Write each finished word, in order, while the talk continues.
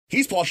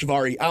He's Paul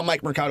Chivari. I'm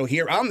Mike Mercado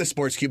here on the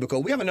Sports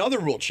Cubicle. We have another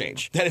rule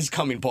change that is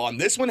coming, Paul. And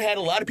this one had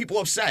a lot of people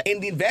upset. In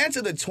the advance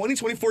of the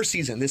 2024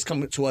 season, this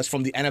comes to us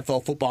from the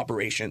NFL football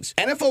operations.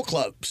 NFL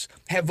clubs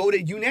have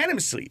voted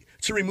unanimously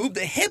to remove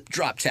the hip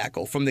drop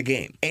tackle from the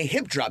game. A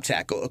hip drop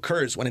tackle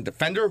occurs when a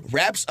defender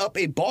wraps up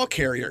a ball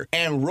carrier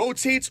and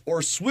rotates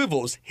or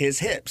swivels his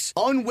hips,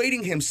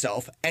 unweighting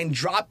himself and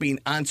dropping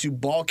onto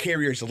ball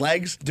carrier's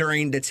legs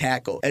during the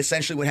tackle.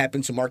 Essentially what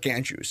happened to Mark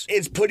Andrews.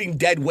 It's putting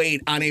dead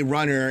weight on a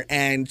runner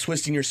and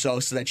twisting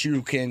yourself so that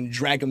you can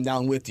drag them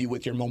down with you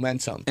with your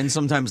momentum. And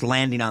sometimes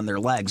landing on their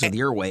legs with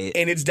your weight.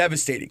 And it's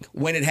devastating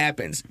when it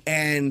happens.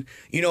 And,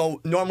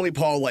 normally,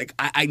 Paul,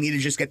 I need to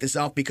just get this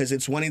off because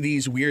it's one of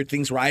these weird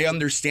things where I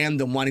understand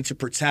them wanting to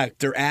protect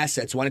their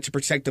assets, wanting to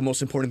protect the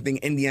most important thing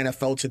in the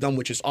NFL to them,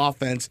 which is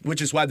offense,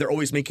 which is why they're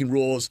always making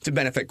rules to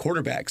benefit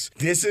quarterbacks.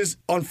 This is,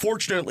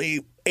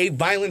 unfortunately, a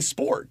violent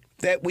sport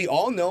that we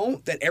all know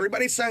that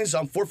everybody signs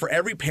up for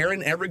every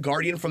parent, every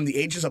guardian from the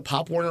ages of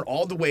Pop Warner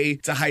all the way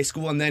to high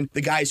school, and then the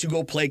guys who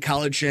go play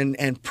college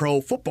and pro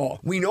football.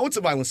 We know it's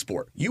a violent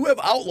sport. You have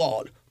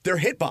outlawed their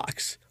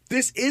hitbox.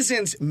 This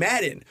isn't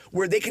Madden,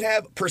 where they can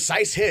have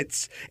precise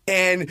hits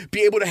and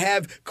be able to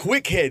have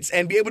quick hits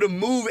and be able to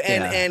move.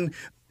 And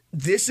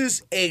this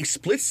is a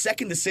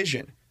split-second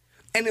decision.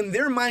 And in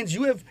their minds,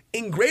 you have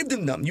engraved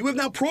in them. You have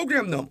now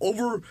programmed them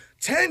over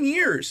 10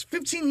 years,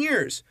 15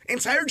 years,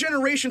 entire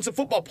generations of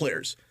football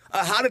players.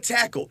 How to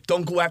tackle.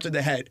 Don't go after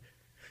the head.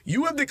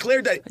 You have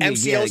declared that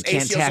MCLs,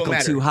 can't ACLs tackle don't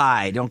matter. too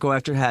high. Don't go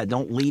after head.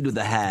 Don't lead with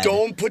the head.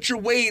 Don't put your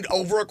weight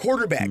over a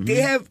quarterback. Mm-hmm.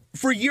 They have,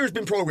 for years,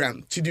 been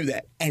programmed to do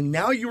that. And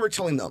now you are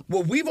telling them,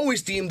 well, we've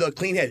always deemed a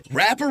clean head.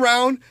 Wrap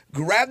around,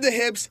 grab the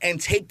hips,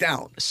 and take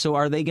down. So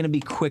are they going to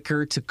be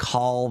quicker to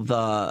call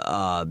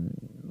the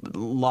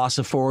loss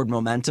of forward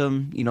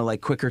momentum,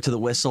 quicker to the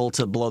whistle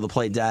to blow the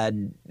play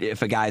dead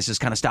if a guy's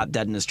just kind of stopped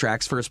dead in his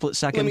tracks for a split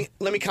second?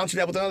 Let me counter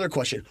that with another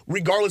question.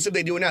 Regardless if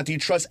they do it or not, do you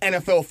trust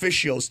NFL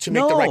officials to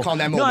make the right call in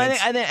that moment?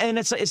 No, and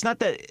it's not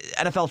that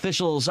NFL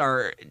officials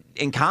are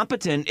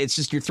incompetent. It's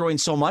just you're throwing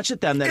so much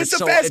at them that it's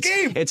a fast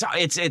game.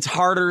 It's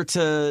harder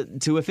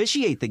to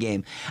officiate the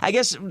game. I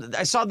guess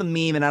I saw the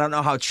meme, and I don't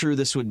know how true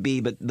this would be,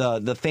 but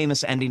the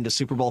famous ending to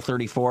Super Bowl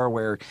 34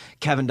 where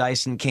Kevin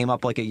Dyson came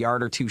up like a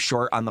yard or two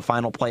short on the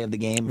final play of the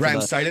game.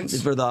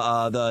 Rams-Titans?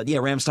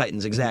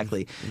 Rams-Titans,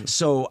 exactly. Mm-hmm.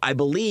 So I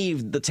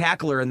believe the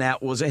tackler in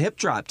that was a hip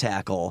drop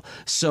tackle.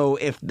 So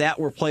if that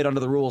were played under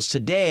the rules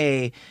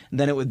today,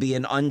 then it would be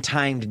an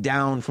untimed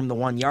down from the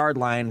 1 yard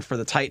line for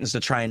the Titans to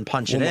try and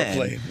punch it in.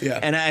 Play. Yeah.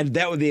 And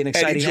that would be an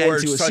exciting Eddie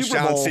George, end to a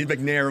touchdown, Super Bowl. Steve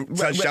McNair,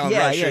 touchdown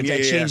rushing.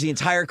 Change the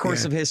entire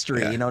course of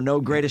history. Yeah. No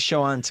greatest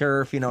show on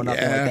turf, nothing like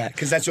that.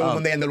 Because that's the only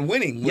one they ended up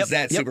winning was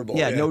that Super Bowl.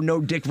 No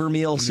Dick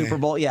Vermeil Super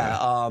Bowl.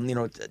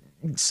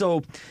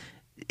 So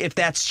if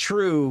that's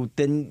true,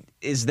 then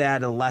is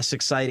that a less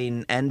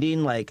exciting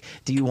ending?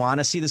 Do you want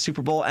to see the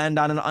Super Bowl end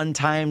on an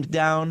untimed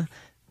down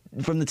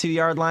from the 2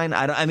 yard line?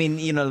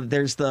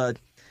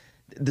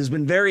 There's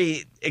been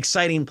very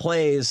exciting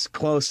plays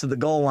close to the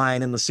goal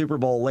line in the Super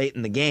Bowl late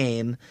in the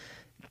game.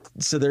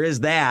 So there is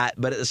that,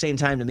 but at the same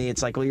time, to me,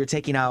 it's you're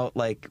taking out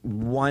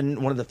one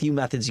of the few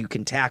methods you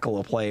can tackle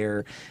a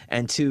player,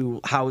 and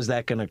two, how is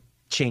that going to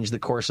change the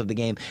course of the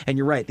game? And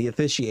you're right, the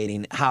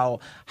officiating. How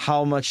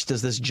much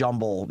does this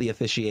jumble the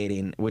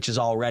officiating, which is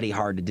already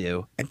hard to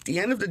do? At the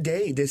end of the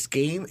day, this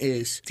game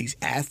is, these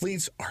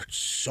athletes are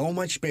so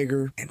much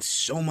bigger and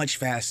so much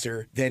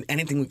faster than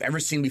anything we've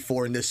ever seen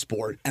before in this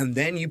sport. And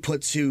then you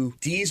put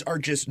these are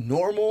just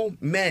normal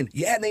men.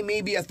 Yeah, they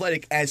may be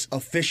athletic as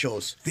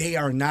officials. They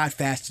are not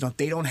fast enough.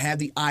 They don't have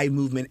the eye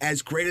movement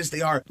as great as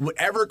they are.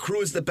 Whatever crew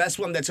is the best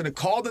one that's going to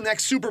call the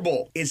next Super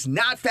Bowl is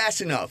not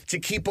fast enough to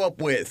keep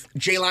up with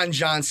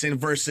Jalen Johnson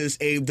versus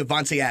a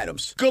Devontae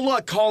Adams. Good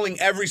luck calling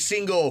every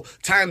single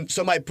time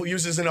somebody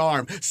uses an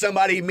arm.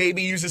 Somebody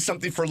maybe uses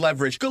something for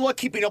leverage. Good luck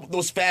keeping up with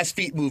those fast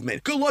feet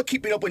movement. Good luck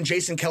keeping up when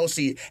Jason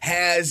Kelsey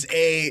has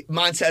a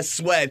Montez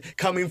Sweat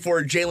coming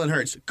for Jalen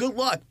Hurts. Good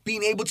luck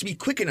being able to be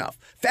quick enough,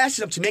 fast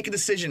enough to make a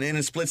decision in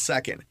a split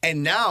second.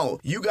 And now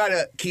you got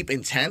to keep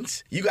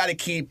intent. You got to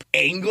keep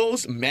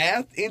angles,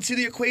 math into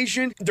the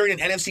equation during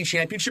an NFC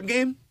Championship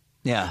game.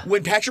 Yeah.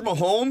 When Patrick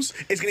Mahomes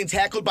is getting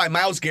tackled by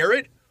Myles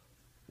Garrett,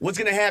 what's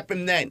going to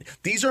happen then?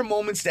 These are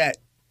moments that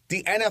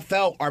the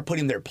NFL are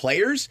putting their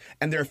players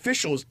and their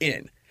officials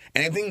in.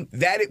 And I think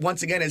that,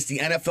 once again, is the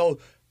NFL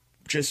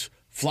just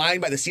flying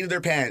by the seat of their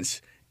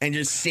pants and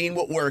just seeing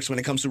what works when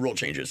it comes to rule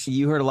changes.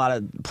 You heard a lot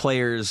of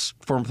players,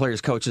 former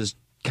players, coaches,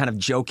 kind of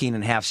joking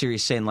and half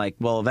serious saying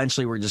well,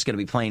 eventually we're just going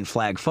to be playing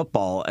flag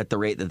football at the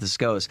rate that this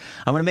goes.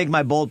 I'm going to make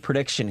my bold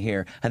prediction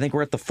here. I think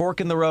we're at the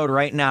fork in the road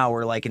right now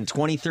where in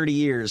 20, 30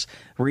 years,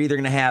 we're either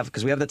going to have,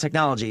 because we have the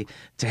technology,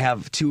 to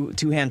have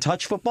two-hand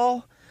touch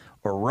football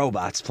or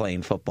robots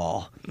playing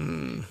football.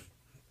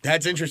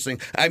 That's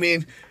interesting. I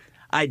mean,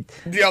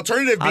 the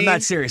alternative being, I'm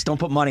not serious. Don't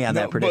put money on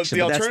that prediction.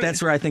 But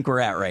that's where I think we're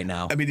at right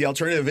now. I mean, the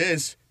alternative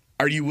is,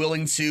 are you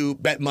willing to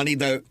bet money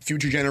that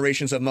future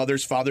generations of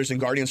mothers, fathers,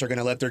 and guardians are going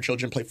to let their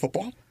children play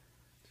football?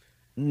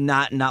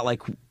 Not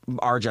like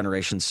our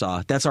generation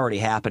saw. That's already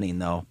happening,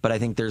 though. But I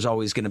think there's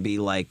always going to be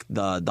like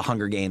the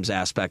Hunger Games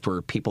aspect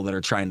where people that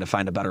are trying to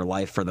find a better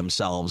life for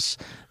themselves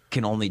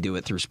can only do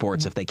it through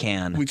sports if they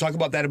can. We talk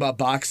about that about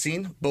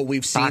boxing, but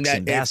we've seen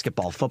that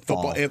basketball,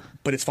 football.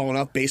 But it's fallen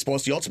off. Baseball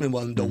is the ultimate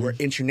one, though. Where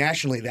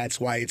internationally, that's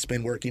why it's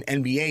been working.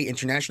 NBA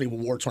internationally with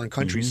war-torn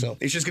countries, so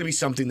it's just going to be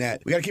something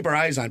that we got to keep our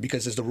eyes on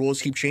because as the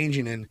rules keep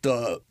changing and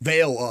the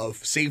veil of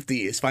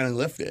safety is finally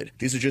lifted,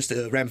 these are just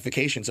the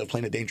ramifications of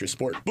playing a dangerous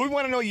sport. But we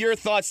want to know your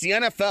thoughts. The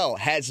NFL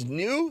has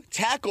new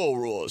tackle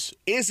rules.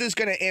 Is this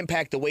going to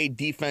impact the way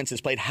defense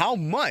is played? How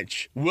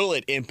much will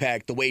it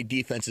impact the way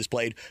defense is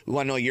played? We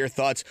want to know your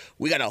thoughts.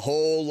 We got a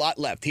whole lot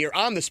left here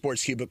on the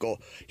Sports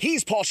Cubicle.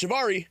 He's Paul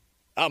Chivari.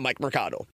 I'm Mike Mercado.